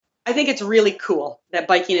I think it's really cool that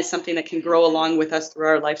biking is something that can grow along with us through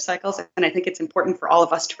our life cycles. And I think it's important for all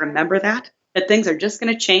of us to remember that things are just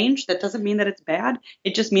going to change. That doesn't mean that it's bad.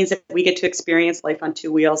 It just means that we get to experience life on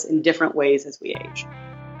two wheels in different ways as we age.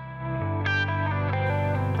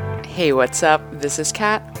 Hey, what's up? This is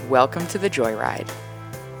Kat. Welcome to the Joyride.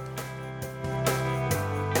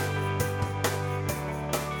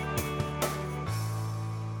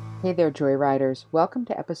 Hey there, Joyriders. Welcome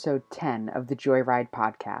to episode 10 of the Joyride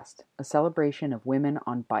podcast, a celebration of women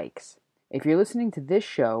on bikes. If you're listening to this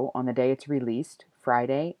show on the day it's released,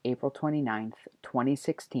 Friday, April 29th,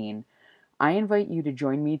 2016, I invite you to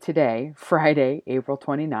join me today, Friday, April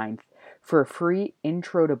 29th, for a free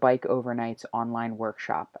Intro to Bike Overnights online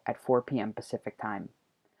workshop at 4 p.m. Pacific Time.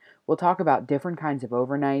 We'll talk about different kinds of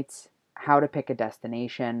overnights, how to pick a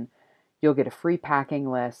destination. You'll get a free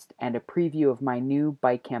packing list and a preview of my new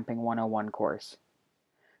Bike Camping 101 course.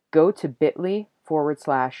 Go to bit.ly/intro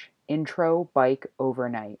bike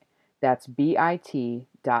overnight. That's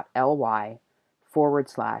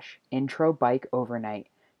bit.ly/intro bike overnight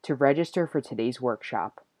to register for today's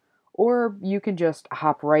workshop. Or you can just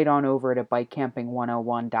hop right on over to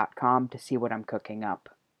bikecamping101.com to see what I'm cooking up.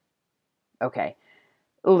 Okay.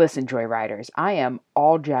 Listen, Joyriders, I am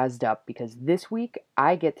all jazzed up because this week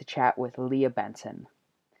I get to chat with Leah Benson.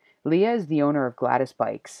 Leah is the owner of Gladys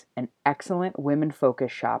Bikes, an excellent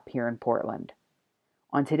women-focused shop here in Portland.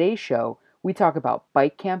 On today's show, we talk about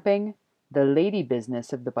bike camping, the lady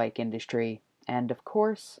business of the bike industry, and, of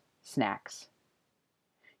course, snacks.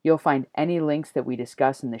 You'll find any links that we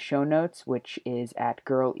discuss in the show notes, which is at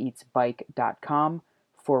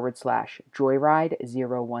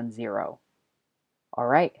girleatsbike.com/joyride010. All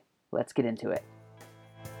right, let's get into it.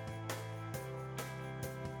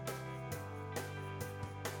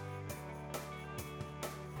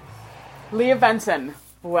 Leah Benson,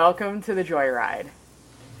 welcome to the Joyride.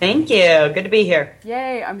 Thank you. Good to be here.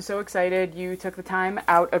 Yay, I'm so excited you took the time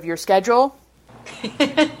out of your schedule.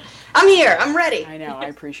 I'm here. I'm ready. I know, I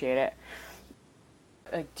appreciate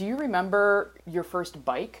it. Do you remember your first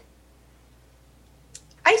bike?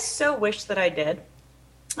 I so wish that I did.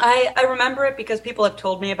 I remember it because people have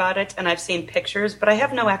told me about it and I've seen pictures, but I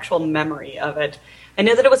have no actual memory of it. I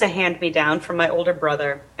know that it was a hand-me-down from my older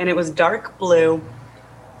brother, and it was dark blue,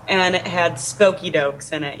 and it had spokey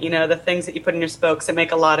dokes in it. You know, the things that you put in your spokes that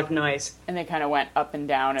make a lot of noise. And they kind of went up and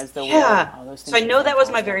down as the wheel. Yeah, so I know that was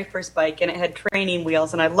my very first bike, and it had training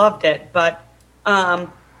wheels, and I loved it, but I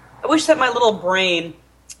wish that my little brain,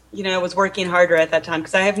 was working harder at that time,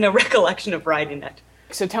 because I have no recollection of riding it.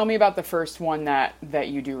 So tell me about the first one that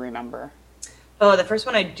you do remember. Oh, the first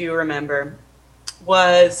one I do remember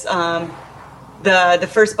was the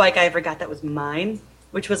first bike I ever got that was mine,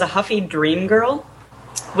 which was a Huffy Dream Girl,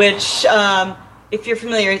 which, if you're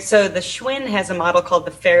familiar, so the Schwinn has a model called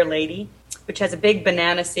the Fair Lady, which has a big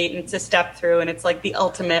banana seat, and it's a step-through, and it's like the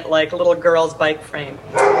ultimate, little girl's bike frame.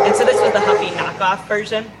 And so this was the Huffy knockoff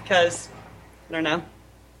version, because, I don't know,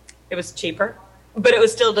 it was cheaper. But it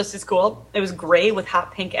was still just as cool. It was gray with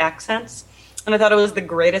hot pink accents. And I thought it was the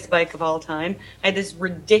greatest bike of all time. I had this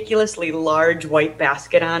ridiculously large white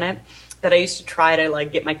basket on it that I used to try to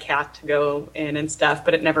get my cat to go in and stuff,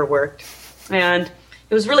 but it never worked. And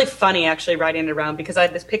it was really funny actually riding it around because I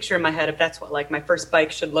had this picture in my head of that's what my first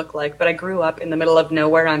bike should look like. But I grew up in the middle of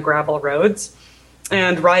nowhere on gravel roads,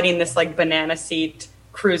 and riding this banana seat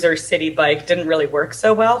cruiser city bike didn't really work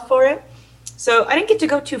so well for it. So I didn't get to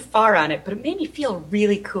go too far on it, but it made me feel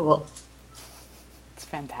really cool. It's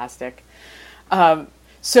fantastic.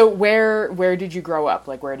 So where did you grow up?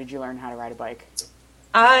 Where did you learn how to ride a bike?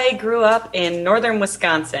 I grew up in northern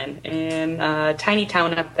Wisconsin, in a tiny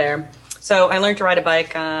town up there. So I learned to ride a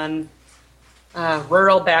bike on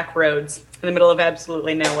rural back roads in the middle of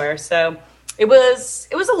absolutely nowhere. So it was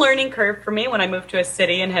a learning curve for me when I moved to a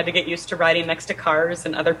city and had to get used to riding next to cars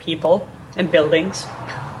and other people and buildings.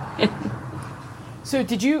 So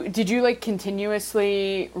did you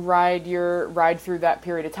continuously ride through that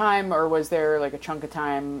period of time, or was there a chunk of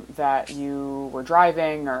time that you were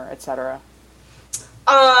driving, or etc.?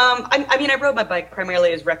 I rode my bike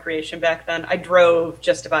primarily as recreation back then. I drove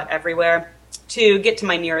just about everywhere. To get to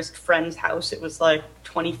my nearest friend's house, it was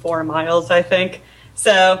 24 miles, I think.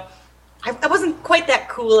 So I wasn't quite that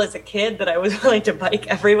cool as a kid that I was willing to bike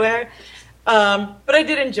everywhere. But I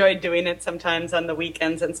did enjoy doing it sometimes on the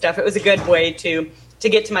weekends and stuff. It was a good way to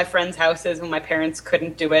get to my friends' houses when my parents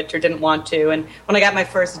couldn't do it or didn't want to. And when I got my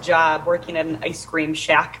first job working at an ice cream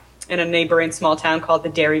shack in a neighboring small town called the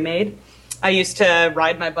Dairy Maid, I used to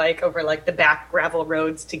ride my bike over the back gravel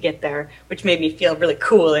roads to get there, which made me feel really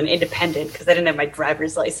cool and independent because I didn't have my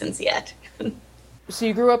driver's license yet. So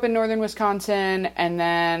you grew up in northern Wisconsin, and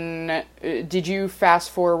then did you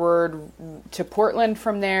fast forward to Portland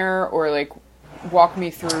from there, or like walk me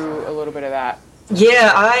through a little bit of that?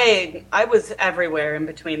 Yeah, I was everywhere in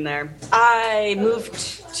between there. I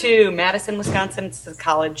moved to Madison, Wisconsin. It's a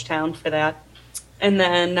college town for that. And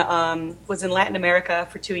then was in Latin America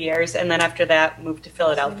for 2 years. And then after that, moved to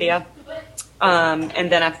Philadelphia.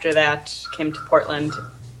 And then after that, came to Portland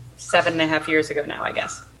 7.5 years ago now, I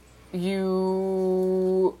guess.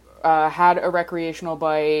 You had a recreational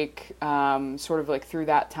bike sort of like through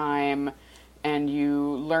that time, and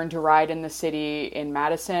you learned to ride in the city in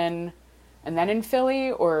Madison and then in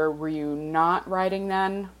Philly, or were you not riding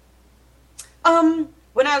then?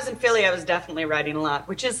 When I was in Philly, I was definitely riding a lot,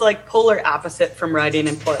 which is like polar opposite from riding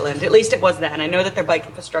in Portland. At least it was then. I know that their bike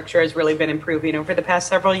infrastructure has really been improving over the past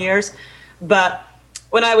several years, but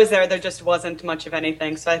when I was there, there just wasn't much of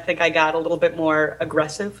anything. So I think I got a little bit more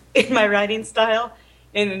aggressive in my riding style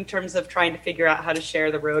in terms of trying to figure out how to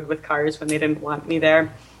share the road with cars when they didn't want me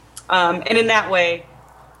there. And in that way,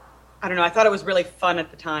 I don't know, I thought it was really fun at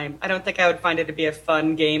the time. I don't think I would find it to be a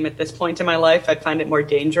fun game at this point in my life. I'd find it more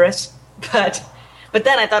dangerous. But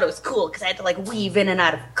then I thought it was cool because I had to like weave in and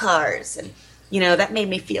out of cars. And, that made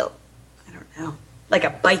me feel, I don't know, like a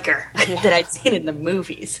biker that I'd seen in the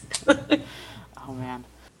movies. Oh, man.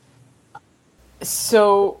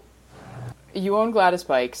 So you own Gladys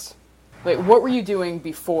Bikes. Like, what were you doing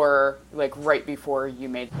before, like right before you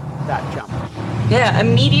made that jump? Yeah,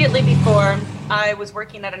 immediately before, I was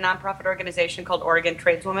working at a nonprofit organization called Oregon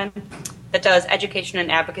Tradeswomen that does education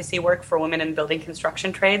and advocacy work for women in building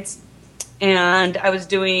construction trades. And I was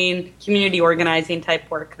doing community organizing type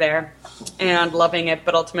work there and loving it,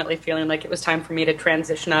 but ultimately feeling like it was time for me to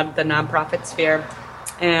transition out of the nonprofit sphere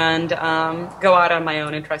and go out on my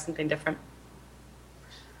own and try something different.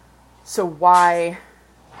 So why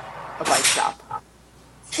a bike shop?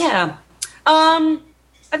 Yeah.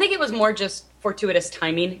 I think it was more just fortuitous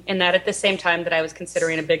timing in that at the same time that I was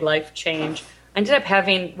considering a big life change, I ended up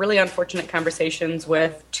having really unfortunate conversations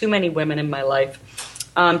with too many women in my life,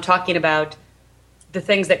 talking about the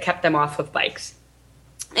things that kept them off of bikes.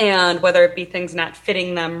 And whether it be things not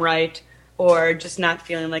fitting them right or just not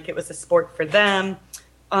feeling like it was a sport for them,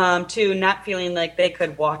 to not feeling like they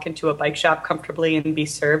could walk into a bike shop comfortably and be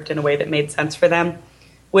served in a way that made sense for them,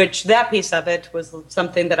 which that piece of it was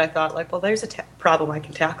something that I thought like, well, there's a problem I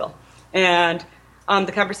can tackle. And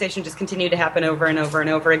the conversation just continued to happen over and over and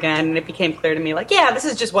over again. And it became clear to me like, yeah, this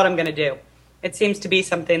is just what I'm going to do. It seems to be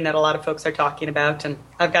something that a lot of folks are talking about, and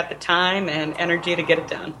I've got the time and energy to get it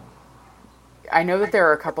done. I know that there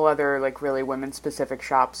are a couple other like really women-specific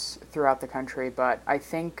shops throughout the country, but I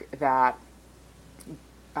think that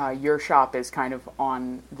your shop is kind of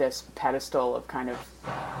on this pedestal of kind of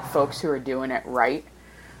folks who are doing it right.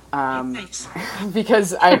 Nice.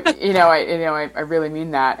 Because I really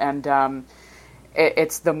mean that, and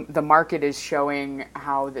it's the market is showing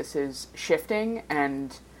how this is shifting,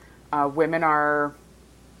 and women are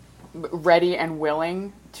ready and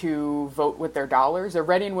willing to vote with their dollars. They're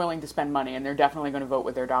ready and willing to spend money, and they're definitely going to vote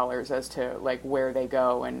with their dollars as to like where they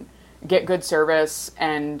go and get good service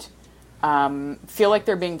and feel like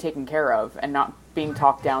they're being taken care of and not being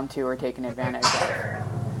talked down to or taken advantage of.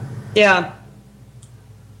 Yeah.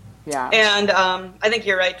 Yeah. And I think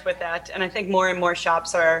you're right with that. And I think more and more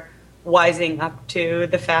shops are wising up to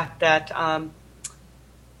the fact that,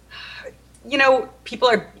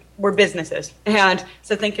 we're businesses. And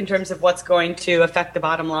so think in terms of what's going to affect the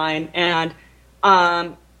bottom line. And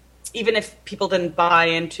even if people didn't buy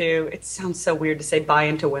into, it sounds so weird to say buy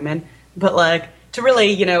into women, but like to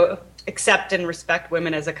really, accept and respect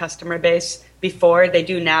women as a customer base before they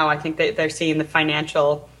do now, I think that they're seeing the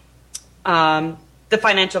financial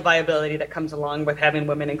viability that comes along with having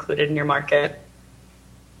women included in your market.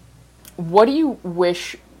 What do you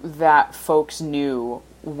wish that folks knew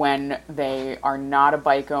when they are not a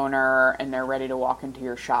bike owner and they're ready to walk into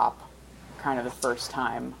your shop kind of the first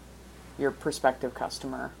time, your prospective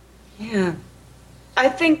customer? Yeah. I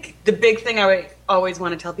think the big thing I always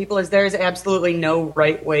want to tell people is there's absolutely no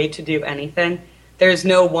right way to do anything. There's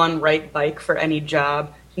no one right bike for any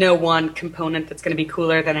job, no one component that's going to be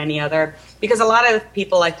cooler than any other. Because a lot of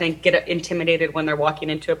people, I think, get intimidated when they're walking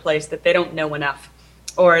into a place that they don't know enough,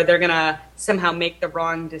 or they're going to somehow make the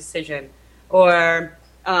wrong decision, or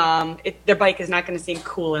their bike is not going to seem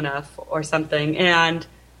cool enough or something. And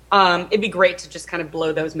it'd be great to just kind of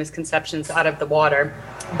blow those misconceptions out of the water.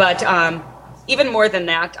 But even more than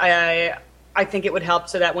that, I think it would help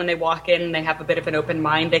so that when they walk in and they have a bit of an open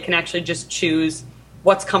mind, they can actually just choose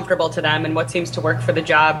what's comfortable to them and what seems to work for the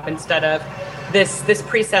job instead of this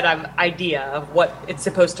preset of idea of what it's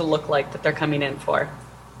supposed to look like that they're coming in for.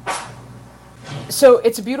 So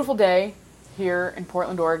it's a beautiful day here in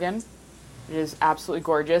Portland, Oregon. It is absolutely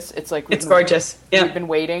gorgeous. It's gorgeous. Yeah. We've been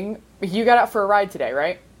waiting. You got out for a ride today,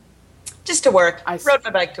 right? Just to work. I rode my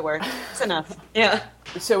bike to work. It's enough. Yeah.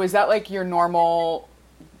 So is that like your normal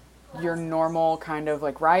kind of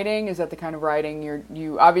like riding? Is that the kind of riding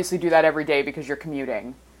you obviously do that every day because you're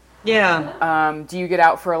commuting? Yeah. Do you get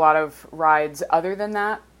out for a lot of rides other than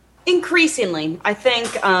that? Increasingly. I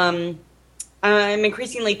think I'm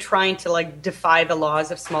increasingly trying to like defy the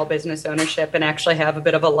laws of small business ownership and actually have a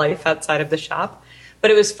bit of a life outside of the shop. But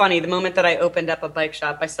it was funny. The moment that I opened up a bike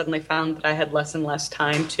shop, I suddenly found that I had less and less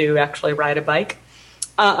time to actually ride a bike.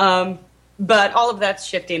 But all of that's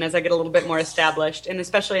shifting as I get a little bit more established. And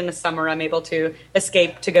especially in the summer, I'm able to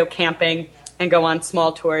escape to go camping and go on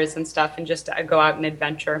small tours and stuff and just go out and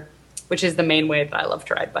adventure, which is the main way that I love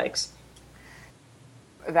to ride bikes.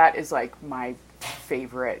 That is like my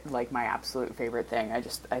favorite, like my absolute favorite thing. I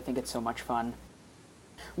think it's so much fun.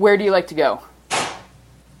 Where do you like to go?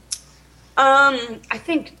 I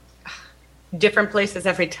think different places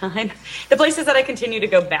every time. The places that I continue to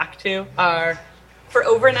go back to are for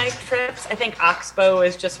overnight trips. I think Oxbow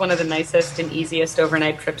is just one of the nicest and easiest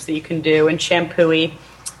overnight trips that you can do, and Champooey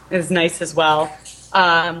is nice as well.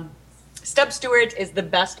 Stub Stewart is the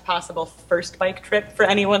best possible first bike trip for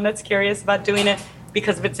anyone that's curious about doing it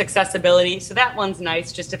because of its accessibility. So that one's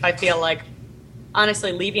nice just if I feel like,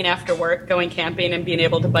 honestly, leaving after work, going camping, and being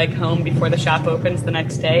able to bike home before the shop opens the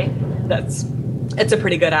next day, it's a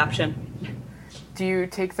pretty good option. Do you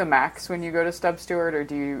take the max when you go to Stub Stewart, or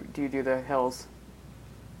do you do the hills?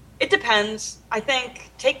 It depends. I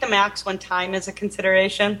think take the max when time is a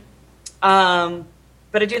consideration.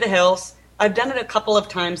 But I do the hills. I've done it a couple of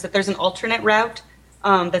times that there's an alternate route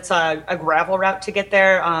that's a gravel route to get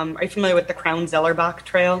there. Are you familiar with the Crown Zellerbach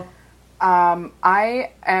Trail?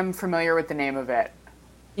 I am familiar with the name of it.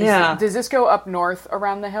 Yeah. Does this go up north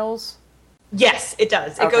around the hills? Yes, it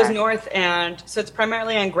does. It Okay. goes north, and so it's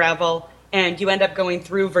primarily on gravel, and you end up going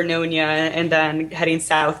through Vernonia and then heading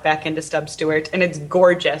south back into Stub Stewart, and it's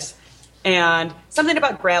gorgeous. And something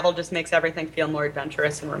about gravel just makes everything feel more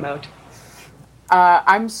adventurous and remote.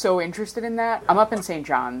 I'm so interested in that. I'm up in St.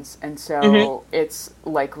 John's, and so it's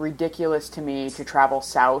like ridiculous to me to travel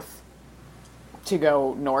south to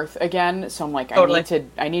go north again. So I'm like, Totally.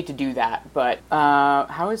 I need to do that. But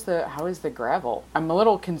how is the gravel? I'm a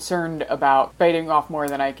little concerned about biting off more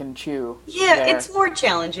than I can chew. Yeah, there. it's more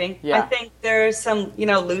challenging. Yeah. I think there's some,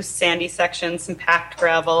 loose sandy sections, some packed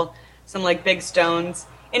gravel, some like big stones.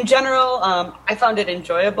 In general, I found it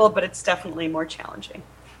enjoyable, but it's definitely more challenging.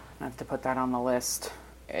 I have to put that on the list.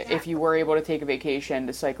 If you were able to take a vacation,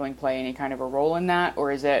 does cycling play any kind of a role in that?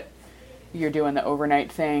 Or is it you're doing the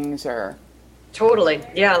overnight things, or? Totally.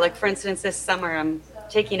 Yeah, like for instance, this summer I'm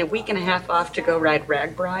taking a week and a half off to go ride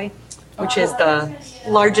Ragbri, which is the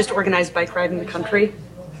largest organized bike ride in the country.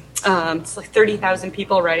 It's like 30,000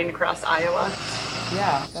 people riding across Iowa.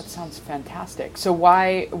 Yeah, that sounds fantastic. So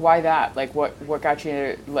why that? Like what got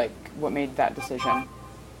you, like what made that decision?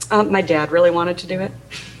 My dad really wanted to do it.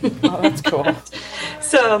 Oh, that's cool.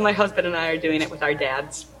 So my husband and I are doing it with our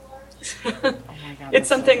dads. Oh my God, It's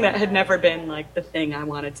something that had never been like the thing I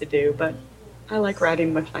wanted to do, but I like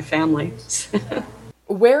riding with my family.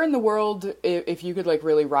 Where in the world, if you could like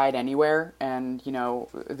really ride anywhere, and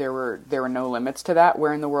there were no limits to that,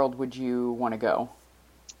 where in the world would you want to go?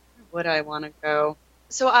 Would I want to go?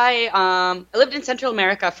 So I lived in Central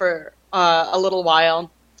America for a little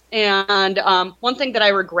while, and one thing that I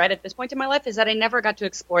regret at this point in my life is that I never got to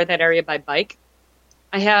explore that area by bike.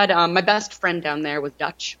 I had my best friend down there was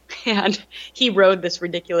Dutch, and he rode this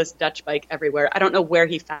ridiculous Dutch bike everywhere. I don't know where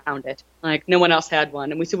he found it. Like, no one else had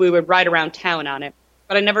one, and we would ride around town on it,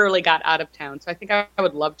 but I never really got out of town. So I think I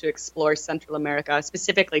would love to explore Central America,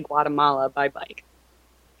 specifically Guatemala, by bike.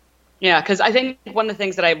 Yeah, because I think one of the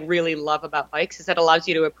things that I really love about bikes is that it allows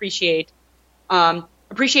you to appreciate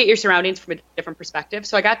your surroundings from a different perspective.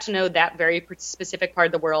 So I got to know that very specific part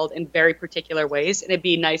of the world in very particular ways, and it'd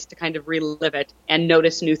be nice to kind of relive it and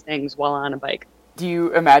notice new things while on a bike. Do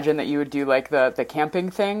you imagine that you would do like the camping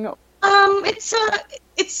thing?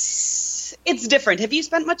 It's different. Have you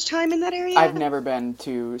spent much time in that area? I've never been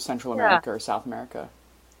to Central America or South America.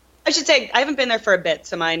 I should say I haven't been there for a bit,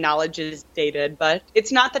 so my knowledge is dated, but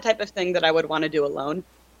it's not the type of thing that I would want to do alone.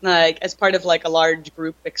 Like as part of like a large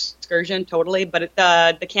group excursion, totally. But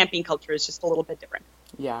the camping culture is just a little bit different.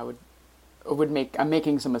 Yeah, I'm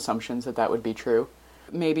making some assumptions that would be true.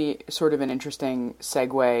 Maybe sort of an interesting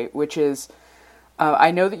segue, which is,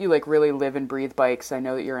 I know that you like really live and breathe bikes. I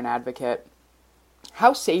know that you're an advocate.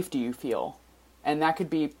 How safe do you feel And that could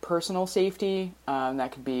be personal safety,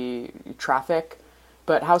 that could be traffic.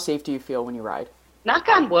 But how safe do you feel when you ride? Knock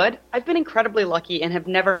on wood, I've been incredibly lucky and have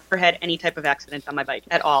never had any type of accident on my bike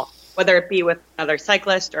at all, whether it be with another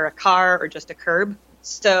cyclist or a car or just a curb.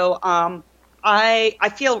 So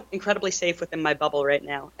I feel incredibly safe within my bubble right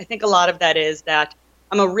now. I think a lot of that is that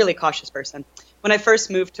I'm a really cautious person. When I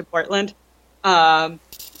first moved to Portland, I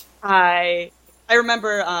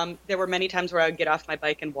remember there were many times where I would get off my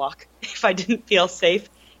bike and walk if I didn't feel safe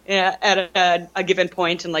at a given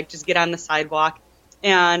point, and like just get on the sidewalk.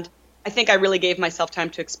 And I think I really gave myself time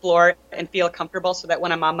to explore and feel comfortable so that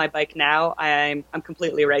when I'm on my bike now, I'm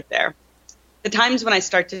completely right there. The times when I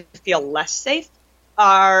start to feel less safe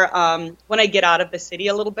are when I get out of the city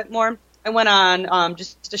a little bit more. I went on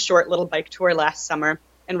just a short little bike tour last summer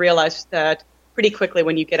and realized that pretty quickly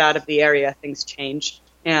when you get out of the area, things change,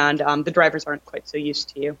 and the drivers aren't quite so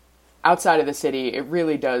used to you. Outside of the city, it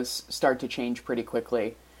really does start to change pretty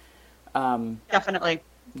quickly. Definitely.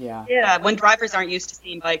 Yeah. Yeah, when drivers aren't used to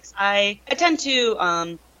seeing bikes, I tend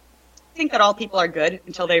to think that all people are good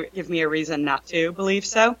until they give me a reason not to believe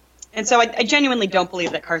so. And so I genuinely don't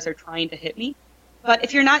believe that cars are trying to hit me. But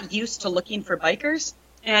if you're not used to looking for bikers,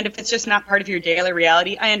 and if it's just not part of your daily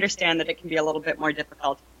reality, I understand that it can be a little bit more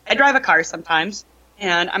difficult. I drive a car sometimes,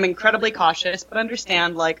 and I'm incredibly cautious, but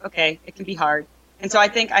understand, like, okay, it can be hard. And so I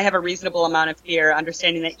think I have a reasonable amount of fear,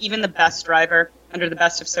 understanding that even the best driver, under the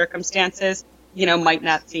best of circumstances, might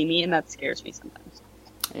not see me, and that scares me sometimes.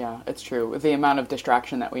 Yeah, it's true. The amount of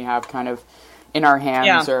distraction that we have kind of in our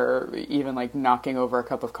hands, or even like knocking over a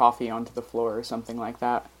cup of coffee onto the floor or something like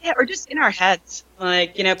that. Yeah, or just in our heads.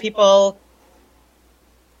 Like, people,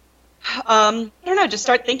 I don't know, just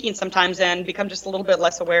start thinking sometimes and become just a little bit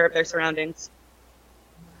less aware of their surroundings.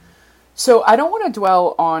 So I don't want to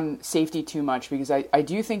dwell on safety too much, because I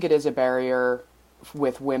do think it is a barrier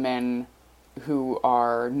with women who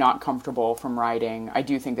are not comfortable from riding. I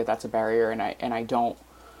do think that that's a barrier, and I don't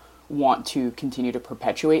want to continue to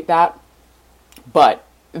perpetuate that. But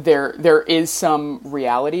there is some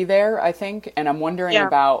reality there, I think, and I'm wondering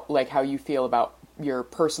about like how you feel about your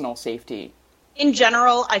personal safety. In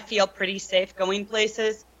general, I feel pretty safe going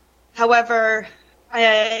places. However,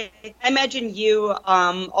 I imagine you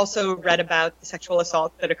also read about the sexual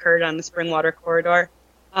assault that occurred on the Springwater corridor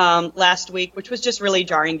last week, which was just really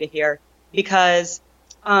jarring to hear. Because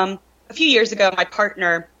a few years ago, my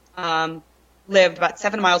partner lived about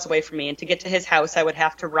 7 miles away from me, and to get to his house, I would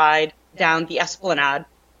have to ride down the Esplanade,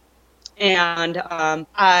 and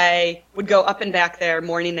I would go up and back there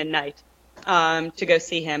morning and night to go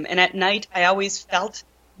see him. And at night, I always felt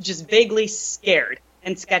just vaguely scared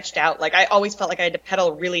and sketched out. Like, I always felt like I had to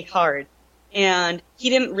pedal really hard, and he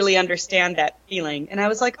didn't really understand that feeling. And I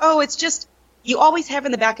was like, oh, it's just, you always have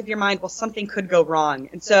in the back of your mind, well, something could go wrong.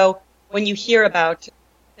 And so when you hear about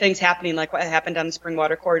things happening like what happened on the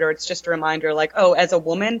Springwater corridor, it's just a reminder, like, oh, as a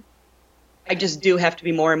woman, I just do have to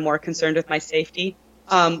be more and more concerned with my safety,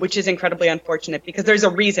 which is incredibly unfortunate, because there's a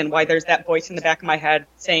reason why there's that voice in the back of my head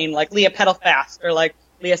saying, like, Leah, pedal fast, or like,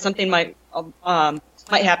 Leah, something might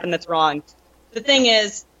happen that's wrong. The thing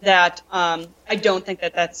is that I don't think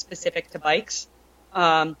that that's specific to bikes.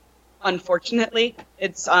 Unfortunately,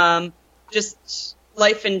 it's just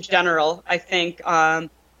life in general. I think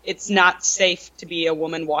it's not safe to be a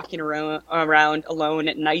woman walking around alone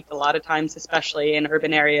at night a lot of times, especially in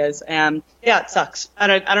urban areas. And yeah, it sucks. I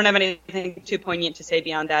don't have anything too poignant to say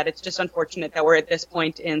beyond that. It's just unfortunate that we're at this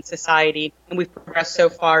point in society, and we've progressed so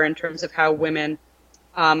far in terms of how women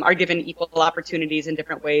are given equal opportunities in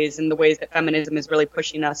different ways, and the ways that feminism is really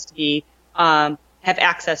pushing us to be have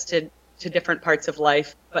access to different parts of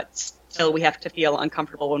life, but still we have to feel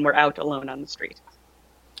uncomfortable when we're out alone on the street.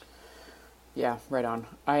 Yeah, right on.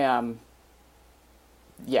 I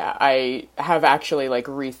have actually like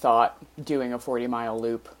rethought doing a 40-mile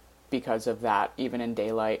loop because of that, even in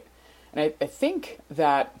daylight. And I think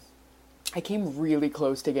that I came really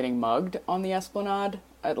close to getting mugged on the Esplanade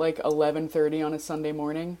at like 11:30 on a Sunday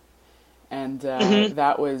morning. And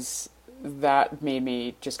that made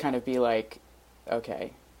me just kind of be like,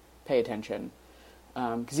 okay, pay attention.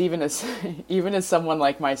 'Cause even as someone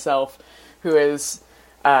like myself who is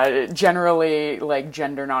generally like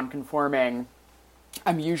gender nonconforming,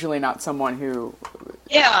 I'm usually not someone who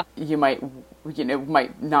you might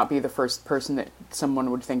not be the first person that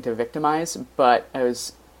someone would think to victimize, but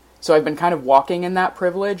so I've been kind of walking in that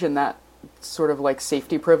privilege and that sort of like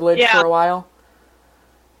safety privilege for a while,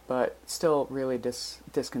 but still really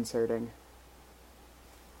disconcerting.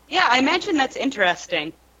 Yeah, I imagine that's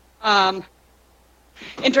interesting.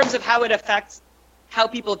 In terms of how it affects how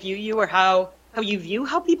people view you, or how you view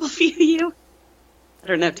how people view you. I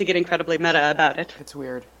don't know, to get incredibly meta about it. It's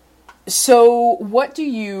weird. So what do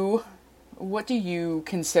you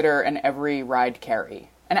consider an every ride carry?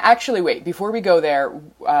 And actually, wait, before we go there,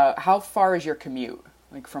 how far is your commute,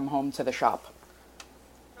 like from home to the shop?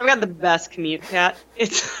 I've got the best commute, Kat.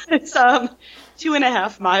 It's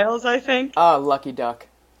 2.5 miles, I think. Oh, lucky duck.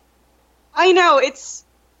 I know, it's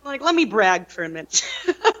like, let me brag for a minute.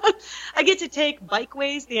 I get to take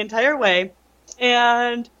bikeways the entire way,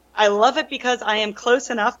 and I love it because I am close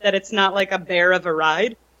enough that it's not like a bear of a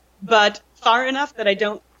ride, but far enough that I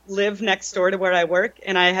don't live next door to where I work,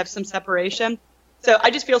 and I have some separation. So I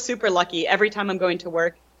just feel super lucky every time I'm going to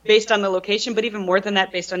work, based on the location, but even more than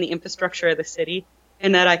that, based on the infrastructure of the city,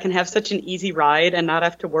 and that I can have such an easy ride and not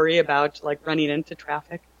have to worry about like running into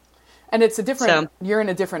traffic. And it's you're in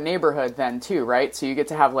a different neighborhood then too, right? So you get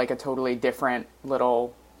to have like a totally different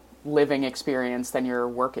little living experience than your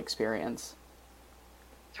work experience.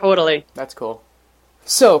 Totally. That's cool.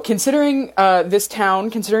 So considering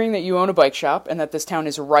considering that you own a bike shop and that this town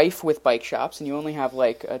is rife with bike shops and you only have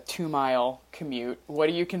like a 2-mile commute, what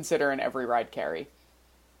do you consider an every ride carry?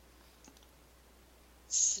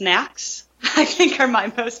 Snacks, I think, are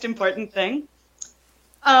my most important thing.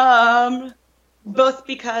 Both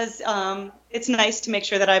because it's nice to make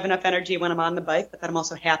sure that I have enough energy when I'm on the bike, but that I'm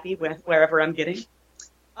also happy with wherever I'm getting.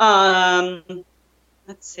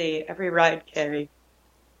 Let's see, every ride carry.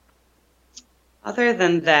 Other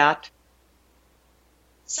than that,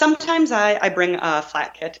 sometimes I bring a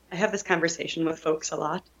flat kit. I have this conversation with folks a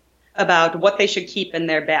lot about what they should keep in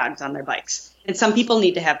their bags on their bikes. And some people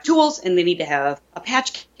need to have tools, and they need to have a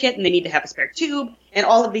patch kit, and they need to have a spare tube, and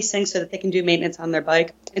all of these things so that they can do maintenance on their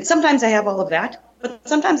bike. And sometimes I have all of that, but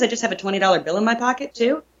sometimes I just have a $20 bill in my pocket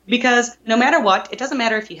too, because no matter what, it doesn't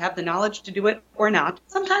matter if you have the knowledge to do it or not.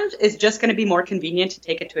 Sometimes it's just going to be more convenient to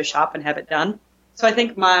take it to a shop and have it done. So I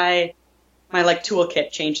think my like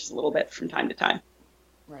toolkit changes a little bit from time to time.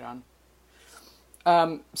 Right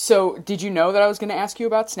on. So did you know that I was going to ask you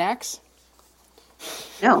about snacks?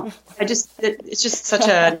 No, it's just such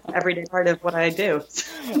an everyday part of what I do.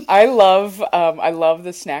 I love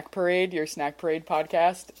the Snack Parade, your Snack Parade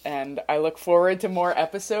podcast, and I look forward to more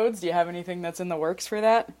episodes. Do you have anything that's in the works for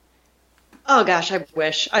that? Oh gosh, I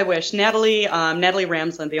wish. Natalie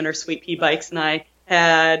Ramsland, the owner of Sweet Pea Bikes, and I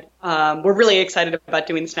we're really excited about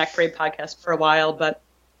doing the Snack Parade podcast for a while, but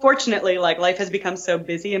fortunately, like, life has become so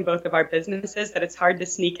busy in both of our businesses that it's hard to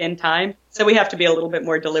sneak in time. So we have to be a little bit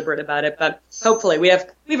more deliberate about it. But hopefully we have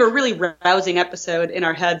a really rousing episode in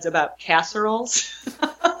our heads about casseroles.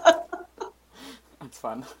 That's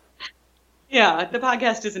fun. Yeah, the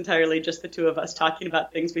podcast is entirely just the two of us talking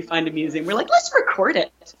about things we find amusing. We're like, let's record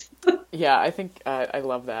it. Yeah, I think I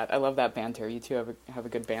love that. I love that banter. You two have a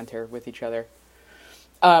good banter with each other.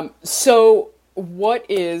 So what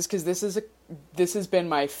is, because this has been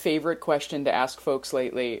my favorite question to ask folks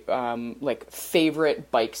lately, like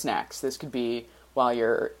favorite bike snacks. This could be while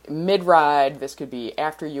you're mid-ride. This could be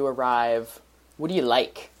after you arrive. What do you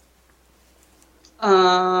like?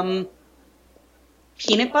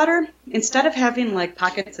 Peanut butter. Instead of having like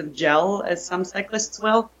pockets of gel, as some cyclists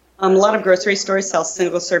will, a lot of grocery stores sell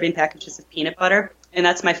single-serving packages of peanut butter, and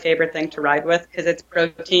that's my favorite thing to ride with because it's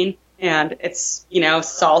protein and it's,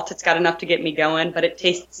 salt. It's got enough to get me going, but it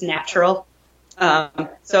tastes natural.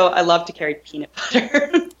 So I love to carry peanut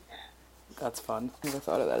butter. That's fun. Never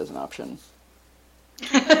thought of that as an option.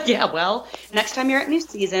 Yeah, well, next time you're at New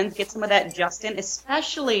Seasons, get some of that Justin,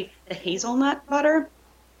 especially the hazelnut butter,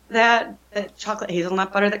 the chocolate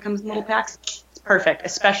hazelnut butter that comes in little packs. It's perfect,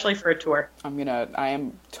 especially for a tour. I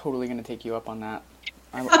am totally gonna take you up on that.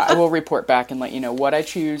 I will report back and let you know what I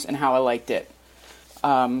choose and how I liked it.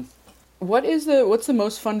 What's the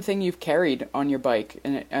most fun thing you've carried on your bike?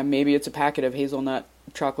 And maybe it's a packet of hazelnut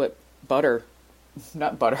chocolate butter.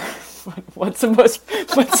 Not butter. What's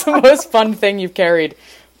the most fun thing you've carried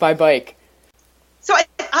by bike? So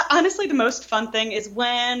honestly, the most fun thing is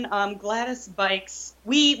when Gladys Bikes,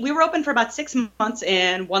 we were open for about 6 months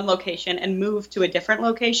in one location and moved to a different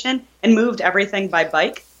location and moved everything by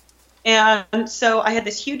bike. And so I had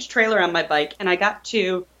this huge trailer on my bike, and I got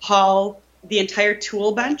to haul the entire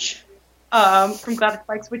tool bench from Gladys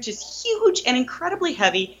Bikes, which is huge and incredibly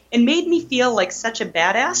heavy, and made me feel like such a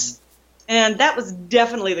badass. And that was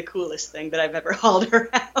definitely the coolest thing that I've ever hauled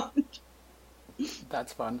around.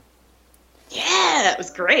 That's fun. Yeah, it was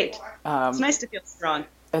great. It's nice to feel strong.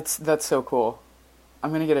 That's so cool.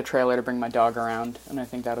 I'm gonna get a trailer to bring my dog around, and I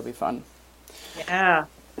think that'll be fun. Yeah.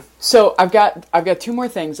 So I've got 2 more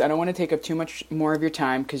things. I don't want to take up too much more of your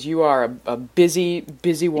time because you are a busy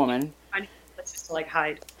woman. Let's just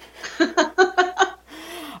hide.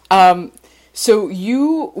 So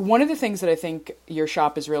one of the things that I think your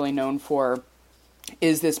shop is really known for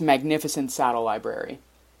is this magnificent saddle library.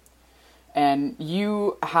 And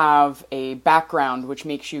you have a background which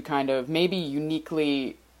makes you kind of maybe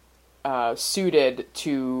uniquely suited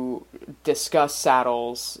to discuss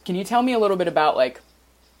saddles. Can you tell me a little bit about like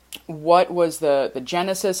what was the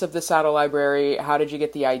genesis of the saddle library? How did you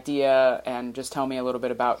get the idea? And just tell me a little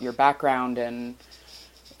bit about your background and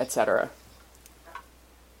etc.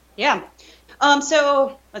 Yeah.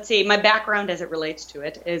 So let's see, my background as it relates to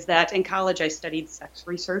it is that in college I studied sex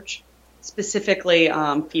research, specifically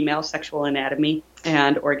female sexual anatomy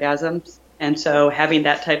and orgasms. And so having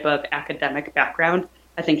that type of academic background,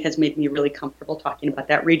 I think has made me really comfortable talking about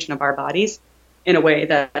that region of our bodies in a way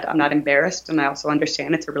that I'm not embarrassed. And I also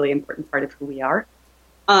understand it's a really important part of who we are.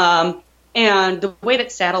 And the way that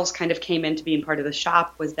saddles kind of came into being part of the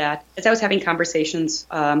shop was that as I was having conversations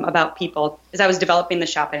about people, as I was developing the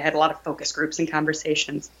shop, I had a lot of focus groups and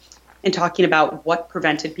conversations and talking about what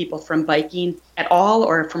prevented people from biking at all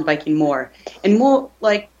or from biking more. And more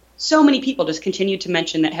like so many people just continued to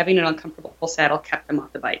mention that having an uncomfortable saddle kept them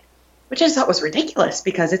off the bike, which I thought was ridiculous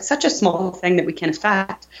because it's such a small thing that we can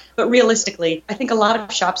affect. But realistically, I think a lot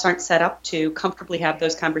of shops aren't set up to comfortably have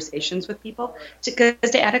those conversations with people.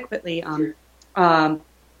 Because to adequately talk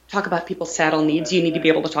about people's saddle needs, you need to be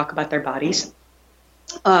able to talk about their bodies.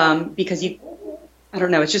 Because I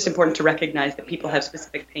don't know, it's just important to recognize that people have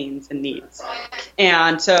specific pains and needs.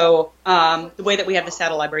 And so the way that we have the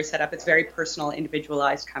saddle library set up, it's very personal,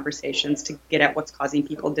 individualized conversations to get at what's causing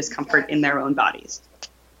people discomfort in their own bodies.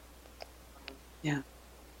 Yeah.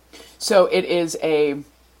 So it is the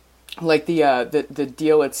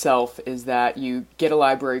deal itself is that you get a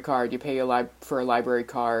library card, you pay for a library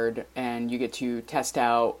card, and you get to test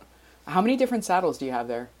out. How many different saddles do you have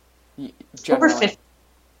there? Generally?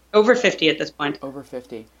 Over 50 at this point. Over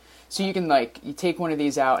 50. So you can you take one of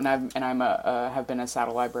these out, and have been a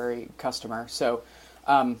saddle library customer. So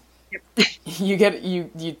you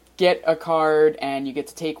get a card, and you get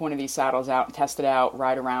to take one of these saddles out and test it out,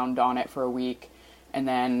 ride around on it for a week, and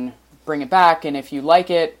then bring it back. And if you like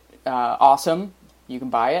it, awesome, you can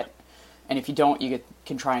buy it. And if you don't, you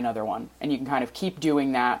can try another one. And you can kind of keep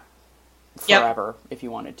doing that forever if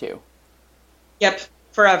you wanted to. Yep,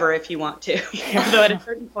 forever if you want to. Although at a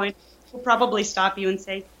certain point, we'll probably stop you and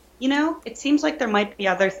say, it seems like there might be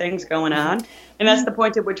other things going on. And that's the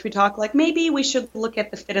point at which we talk maybe we should look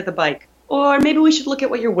at the fit of the bike. Or maybe we should look at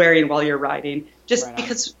what you're wearing while you're riding. Just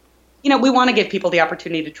because, we want to give people the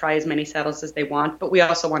opportunity to try as many saddles as they want, but we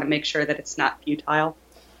also want to make sure that it's not futile.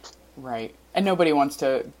 Right. And nobody wants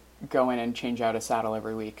to go in and change out a saddle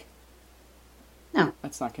every week. No.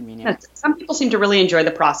 That's not convenient. Some people seem to really enjoy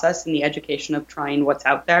the process and the education of trying what's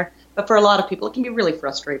out there. But for a lot of people, it can be really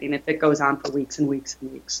frustrating if it goes on for weeks and weeks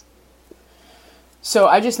and weeks. So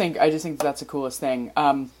I just think that's the coolest thing.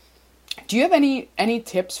 Do you have any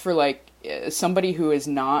tips for somebody who is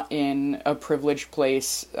not in a privileged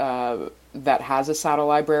place that has a saddle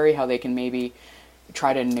library, how they can maybe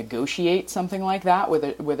try to negotiate something like that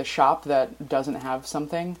with a shop that doesn't have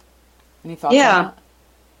something? Any thoughts on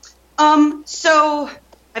that? So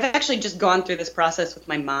I've actually just gone through this process with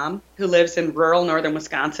my mom, who lives in rural northern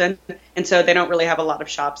Wisconsin, and so they don't really have a lot of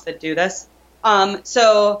shops that do this.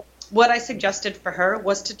 So what I suggested for her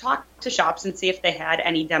was to talk to shops and see if they had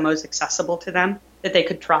any demos accessible to them that they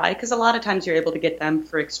could try, because a lot of times you're able to get them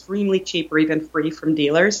for extremely cheap or even free from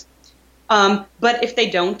dealers. But if they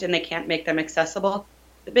don't and they can't make them accessible,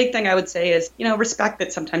 the big thing I would say is, respect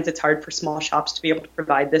that sometimes it's hard for small shops to be able to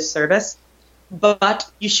provide this service. But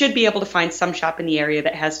you should be able to find some shop in the area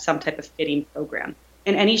that has some type of fitting program.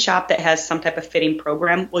 And any shop that has some type of fitting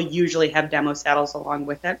program will usually have demo saddles along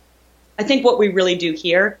with it. I think what we really do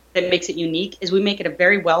here that makes it unique is we make it a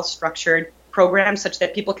very well-structured program such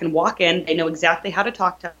that people can walk in, they know exactly how to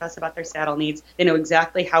talk to us about their saddle needs, they know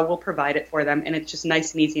exactly how we'll provide it for them, and it's just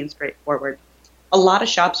nice and easy and straightforward. A lot of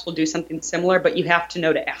shops will do something similar, but you have to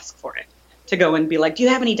know to ask for it, to go and be like, do you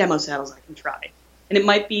have any demo saddles I can try? And it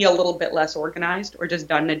might be a little bit less organized or just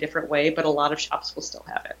done in a different way, but a lot of shops will still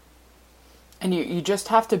have it. And you just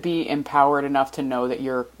have to be empowered enough to know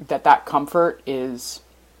that that comfort is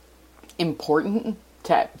important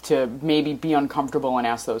to maybe be uncomfortable and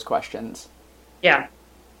ask those questions. Yeah.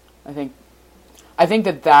 I think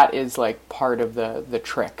that is part of the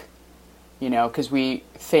trick, because we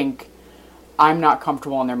think I'm not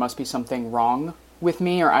comfortable and there must be something wrong with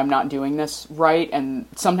me, or I'm not doing this right. And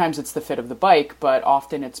sometimes it's the fit of the bike, but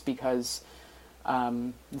often it's because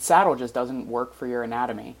the saddle just doesn't work for your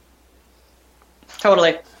anatomy.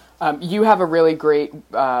 Totally. You have a really great,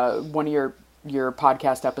 one of your your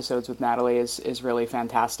podcast episodes with Natalie is really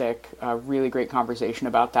fantastic. Really great conversation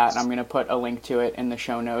about that, and I'm going to put a link to it in the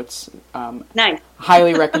show notes. Nice.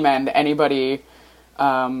 Highly recommend anybody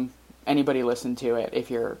listen to it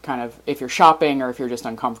if you're shopping or if you're just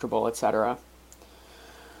uncomfortable, etc.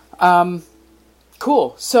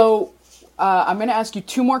 Cool. So I'm going to ask you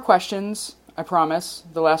 2 more questions. I promise.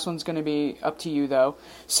 The last one's going to be up to you, though.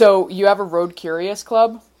 So you have a Road Curious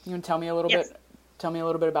Club. You can tell me a little Yes. bit. Tell me a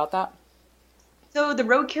little bit about that. So the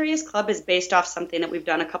Road Curious Club is based off something that we've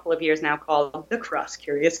done a couple of years now called the Cross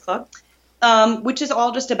Curious Club, which is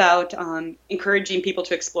all just about encouraging people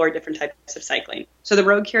to explore different types of cycling. So the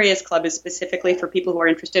Road Curious Club is specifically for people who are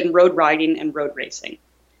interested in road riding and road racing.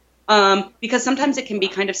 Because sometimes it can be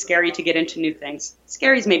kind of scary to get into new things.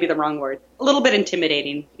 Scary is maybe the wrong word. A little bit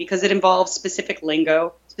intimidating because it involves specific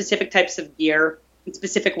lingo, specific types of gear, and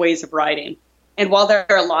specific ways of riding. And while there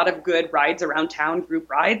are a lot of good rides around town, group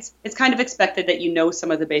rides, it's kind of expected that you know some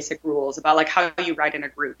of the basic rules about like how you ride in a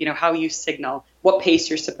group, how you signal, what pace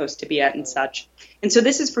you're supposed to be at and such. And so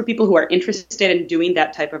this is for people who are interested in doing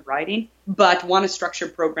that type of riding, but want a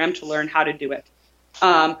structured program to learn how to do it.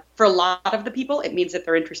 For a lot of the people, it means that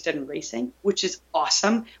they're interested in racing, which is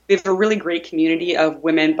awesome. We have a really great community of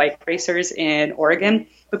women bike racers in Oregon,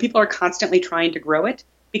 but people are constantly trying to grow it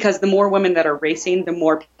because the more women that are racing, the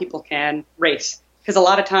more people can race. Because a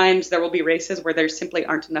lot of times there will be races where there simply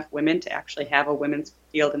aren't enough women to actually have a women's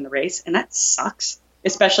field in the race, and that sucks,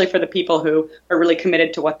 especially for the people who are really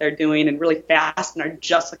committed to what they're doing and really fast and are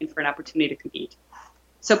just looking for an opportunity to compete.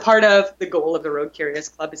 So part of the goal of the Road Curious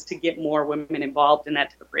Club is to get more women involved in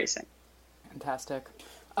that type of racing. Fantastic.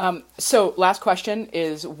 So last question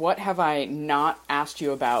is, what have I not asked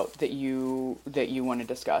you about that you want to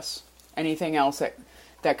discuss? Anything else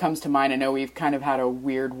that comes to mind? I know we've kind of had a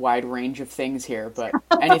weird wide range of things here, but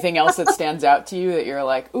anything else that stands out to you that you're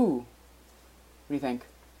like, ooh, what do you think?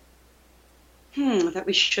 That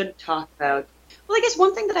we should talk about. Well, I guess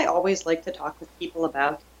one thing that I always like to talk with people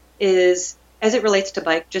about is, as it relates to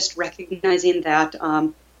bike, just recognizing that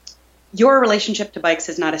your relationship to bikes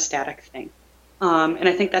is not a static thing. And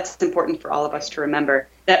I think that's important for all of us to remember,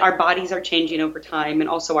 that our bodies are changing over time and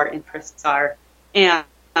also our interests are, and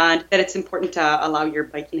that it's important to allow your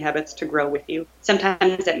biking habits to grow with you.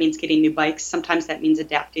 Sometimes that means getting new bikes. Sometimes that means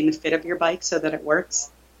adapting the fit of your bike so that it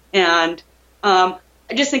works. And I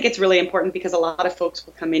just think it's really important because a lot of folks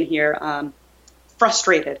will come in here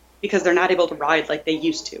frustrated because they're not able to ride like they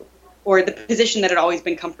used to, or the position that had always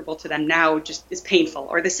been comfortable to them now just is painful,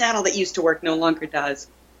 or the saddle that used to work no longer does.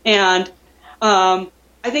 And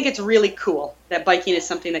I think it's really cool that biking is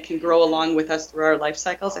something that can grow along with us through our life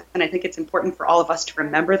cycles. And I think it's important for all of us to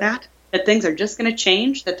remember that things are just going to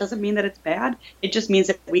change. That doesn't mean that it's bad. It just means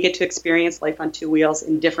that we get to experience life on 2 wheels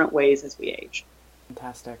in different ways as we age.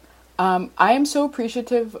 Fantastic. I am so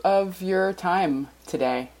appreciative of your time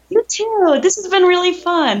today. You too. This has been really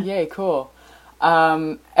fun. Yay, cool.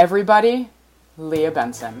 Everybody, Leah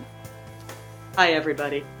Benson. Hi,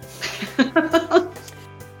 everybody.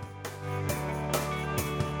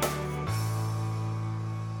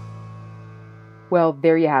 Well,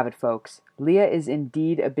 there you have it, folks. Leah is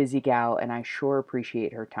indeed a busy gal, and I sure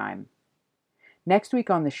appreciate her time. Next week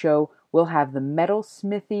on the show, we'll have the metal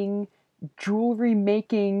smithing, jewelry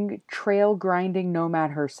making, trail grinding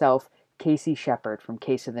nomad herself, Casey Shepard from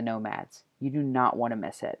Case of the Nomads. You do not want to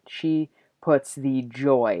miss it. She puts the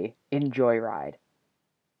joy in Joyride.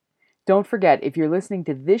 Don't forget, if you're listening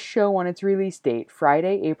to this show on its release date,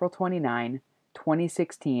 Friday, April 29,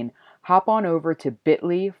 2016, hop on over to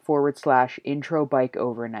bit.ly/intro bike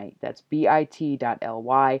overnight. That's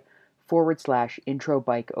bit.ly/intro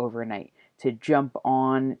bike overnight to jump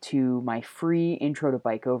on to my free Intro to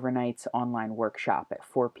Bike Overnights online workshop at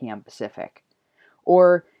 4 p.m. Pacific.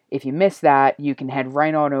 Or if you miss that, you can head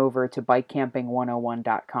right on over to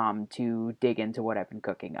bikecamping101.com to dig into what I've been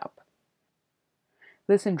cooking up.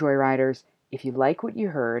 Listen, Joyriders, if you like what you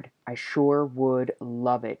heard, I sure would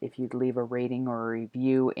love it if you'd leave a rating or a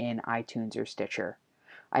review in iTunes or Stitcher.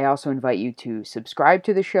 I also invite you to subscribe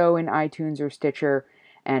to the show in iTunes or Stitcher,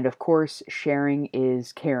 and of course, sharing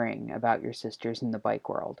is caring about your sisters in the bike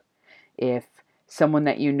world. If someone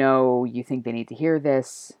that you know, you think they need to hear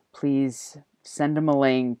this, please send them a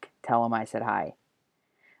link, tell them I said hi.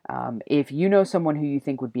 If you know someone who you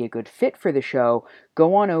think would be a good fit for the show,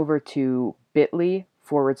 go on over to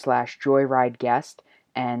bit.ly/joyride guest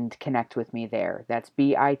and connect with me there. That's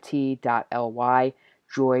bit.ly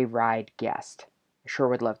joyride guest. I sure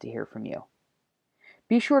would love to hear from you.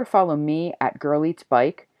 Be sure to follow me at Girl Eats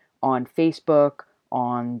Bike on Facebook,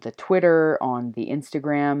 on the Twitter, on the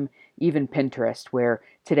Instagram, even Pinterest, where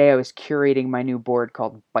today I was curating my new board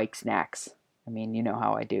called Bike Snacks. I mean, you know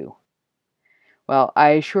how I do. Well,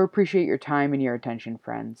 I sure appreciate your time and your attention,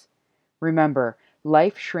 friends. Remember,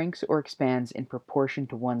 life shrinks or expands in proportion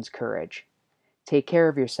to one's courage. Take care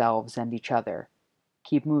of yourselves and each other.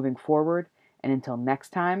 Keep moving forward, and until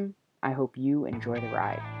next time, I hope you enjoy the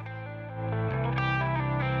ride.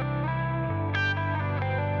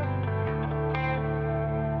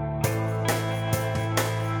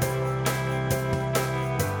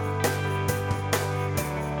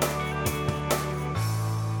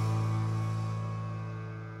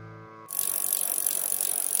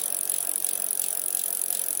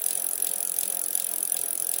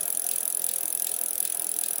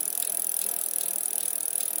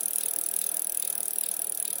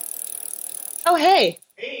 Oh, hey,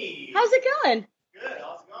 Hey, how's it going? good.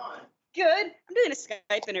 How's it going? Good. I'm doing a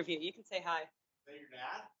Skype interview. You can say hi. Is that your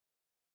dad?